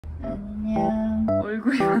안녕.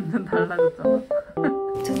 얼굴이 완전 달라졌잖아.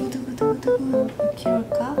 두구두구두구두구.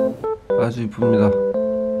 귀여울까? 아주 이쁩니다.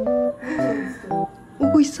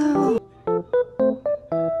 오고 있어요.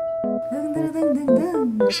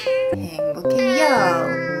 등등등등등.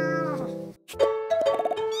 행복해요.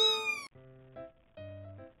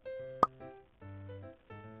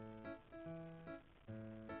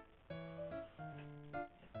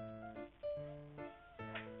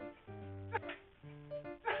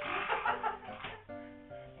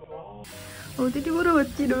 오들이 보러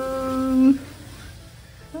왔지롱.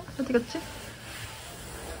 어디 갔지?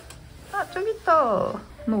 아, 저기 있다.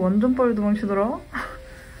 너 완전 빨리 도망치더라.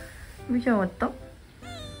 미샤 왔다?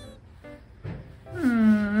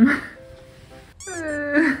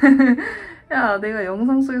 야, 내가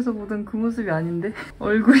영상 속에서 보던 그 모습이 아닌데?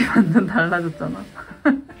 얼굴이 완전 달라졌잖아.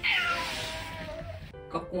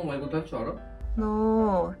 깍꿍 말고도 할 줄 알아?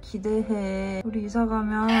 너 기대해. 우리 이사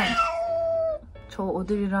가면 저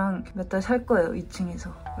오들이랑 몇 달 살 거예요,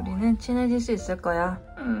 2층에서. 우리는 친해질 수 있을 거야.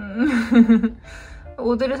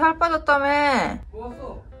 오들이 살 빠졌다며.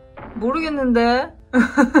 좋았어. 모르겠는데.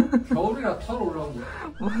 겨울이라 털 올라온 거야.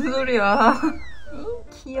 뭔 소리야.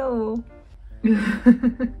 귀여워.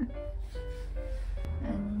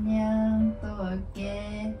 안녕, 또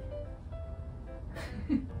올게.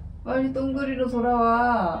 빨리 동그리로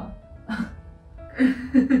돌아와.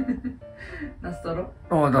 낯설어?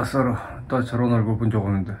 낯설어. 나 저런 얼굴 본 적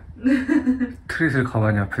없는데. 트릿을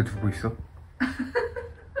가만히 앞에 두고 있어.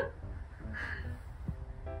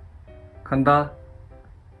 간다.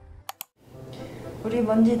 우리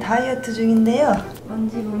먼지 다이어트 중인데요.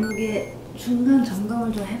 먼지 몸무게 중간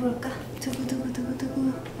점검을 좀 해볼까?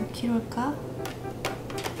 두구두구두구두구. 몇 킬로일까?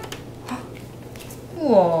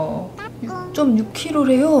 우와,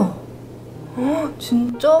 6.6kg래요.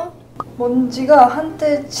 진짜? 먼지가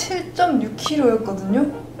한때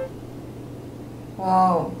 7.6kg였거든요?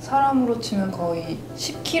 와우, 사람으로 치면 거의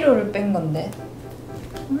 10kg를 뺀 건데.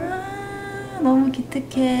 너무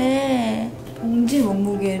기특해. 봉지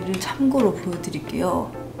몸무게를 참고로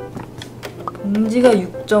보여드릴게요. 봉지가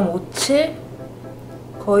 6.57?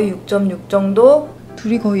 거의 6.6 정도?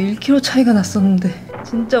 둘이 거의 1kg 차이가 났었는데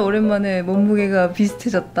진짜 오랜만에 몸무게가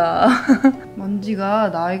비슷해졌다. 먼지가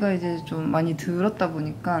나이가 이제 좀 많이 들었다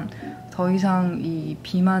보니까 더 이상 이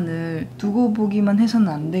비만을 두고 보기만 해서는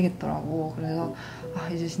안 되겠더라고. 그래서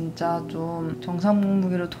이제 진짜 좀 정상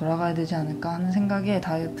몸무게로 돌아가야 되지 않을까 하는 생각에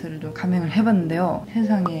다이어트를 좀 감행을 해봤는데요.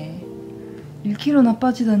 세상에 1kg나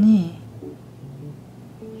빠지다니.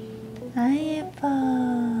 아이 예뻐.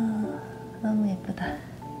 너무 예쁘다.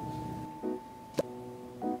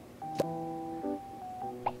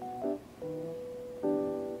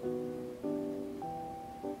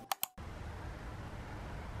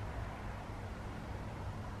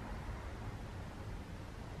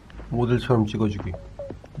 모델처럼 찍어주기.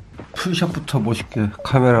 풀샷부터 멋있게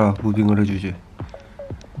카메라 무빙을 해주지.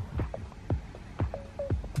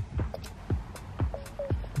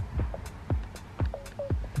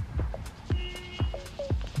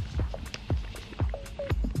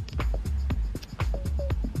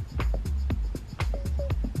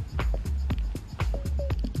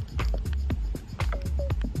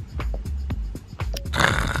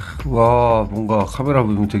 와, 뭔가 카메라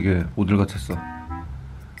무빙 되게 모델 같았어.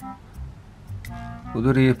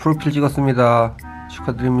 오들이 프로필 찍었습니다.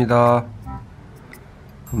 축하드립니다.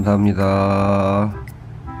 감사합니다.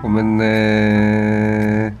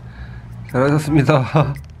 고맙네.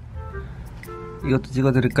 잘하셨습니다. 이것도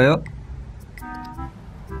찍어드릴까요?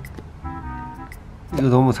 이거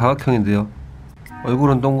너무 사각형인데요.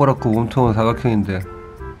 얼굴은 동그랗고 몸통은 사각형인데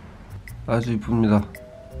아주 이쁩니다.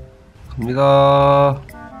 갑니다.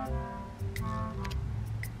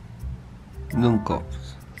 눈곱.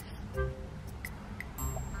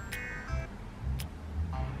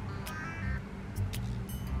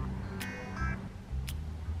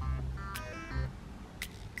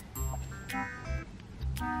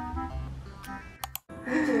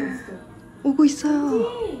 오고 있어요.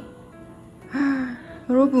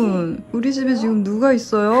 여러분, 우리 집에 지금 누가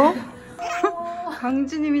있어요?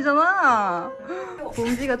 강지님이잖아.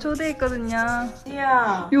 봉지가 초대했거든요.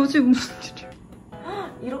 지야, 요즘 무슨 일이야?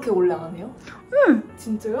 이렇게 원래 안 해요? 응.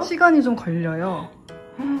 진짜요? 시간이 좀 걸려요.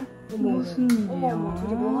 어머, 무슨 일이야? 어머,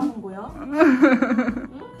 둘이 뭐 하는 거야?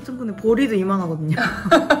 친구는 보리도 이만하거든요.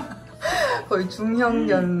 거의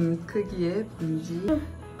중형견 크기의 봉지.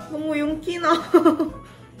 너무 용기나.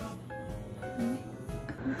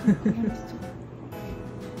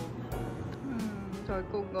 잘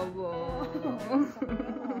건가 봐.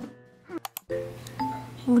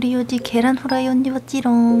 우리 요지 계란 후라이 언니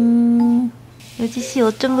봤지롱. 여지씨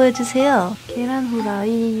옷 좀 보여주세요. 계란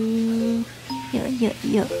후라이.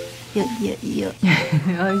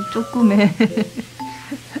 아이 쪼꾸매.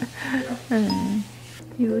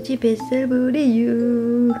 요지 뱃살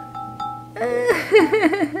부리유.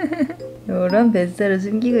 요런 뱃살을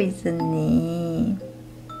숨기고 있었니.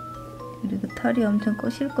 그리고 털이 엄청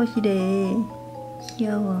꼬실꼬실해.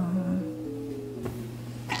 귀여워.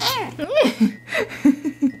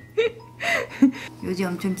 요지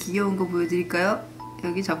엄청 귀여운 거 보여드릴까요?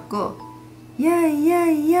 여기 잡고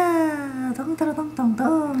야야야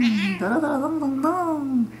덩따라덩덩덩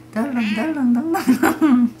따라따라덩덩덩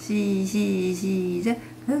달랑달랑덩덩덩 시작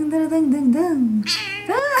덩따라덩덩덩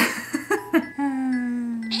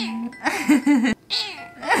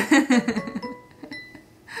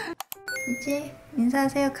이제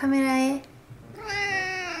인사하세요 카메라에.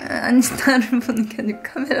 아니 나를 보는 게 아니고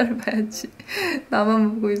카메라를 봐야지.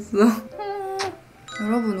 나만 보고 있어.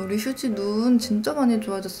 여러분 우리 휴지 눈 진짜 많이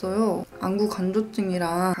좋아졌어요. 안구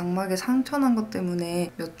건조증이랑 각막에 상처 난 것 때문에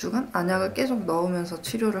몇 주간 안약을 계속 넣으면서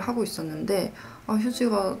치료를 하고 있었는데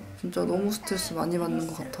휴지가 진짜 너무 스트레스 많이 받는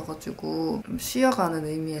것 같아가지고 좀 쉬어가는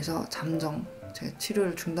의미에서 잠정 제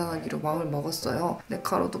치료를 중단하기로 마음을 먹었어요.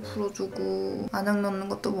 네카로도 풀어주고 안약 넣는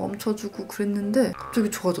것도 멈춰주고 그랬는데 갑자기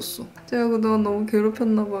좋아졌어. 제가 그동안 너무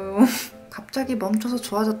괴롭혔나봐요. 갑자기 멈춰서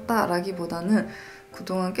좋아졌다라기보다는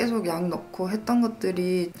그동안 계속 약 넣고 했던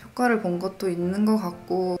것들이 효과를 본 것도 있는 것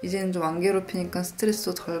같고 이제는 좀 안 괴롭히니까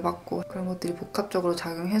스트레스도 덜 받고 그런 것들이 복합적으로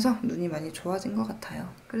작용해서 눈이 많이 좋아진 것 같아요.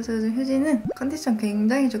 그래서 요즘 휴지는 컨디션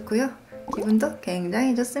굉장히 좋고요. 기분도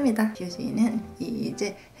굉장히 좋습니다. 휴지는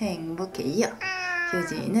이제 행복해요.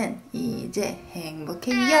 휴지는 이제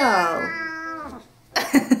행복해요.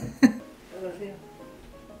 안녕하세요.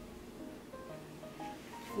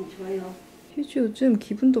 좋아요. 휴지 요즘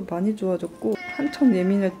기분도 많이 좋아졌고 한참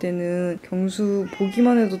예민할 때는 경수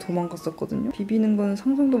보기만 해도 도망갔었거든요. 비비는 건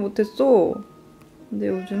상상도 못했어. 근데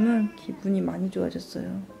요즘은 기분이 많이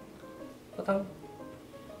좋아졌어요. 화장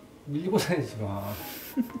밀고 다니지 마.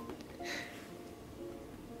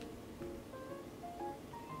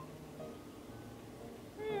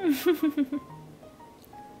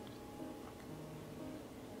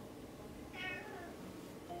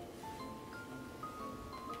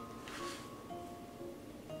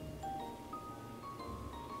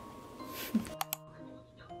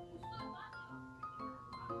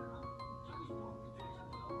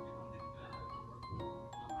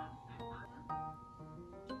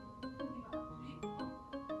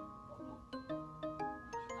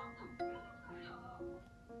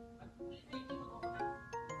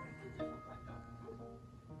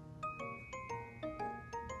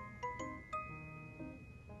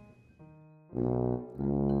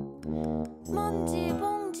 먼지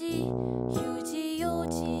봉지 휴지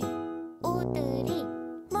요지 오들이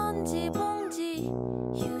먼지 봉지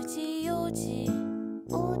휴지 요지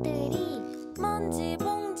오들이 먼지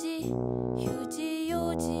봉지 휴지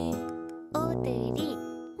요지 오들이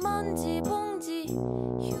먼지 봉지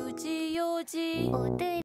휴지 요지 오들이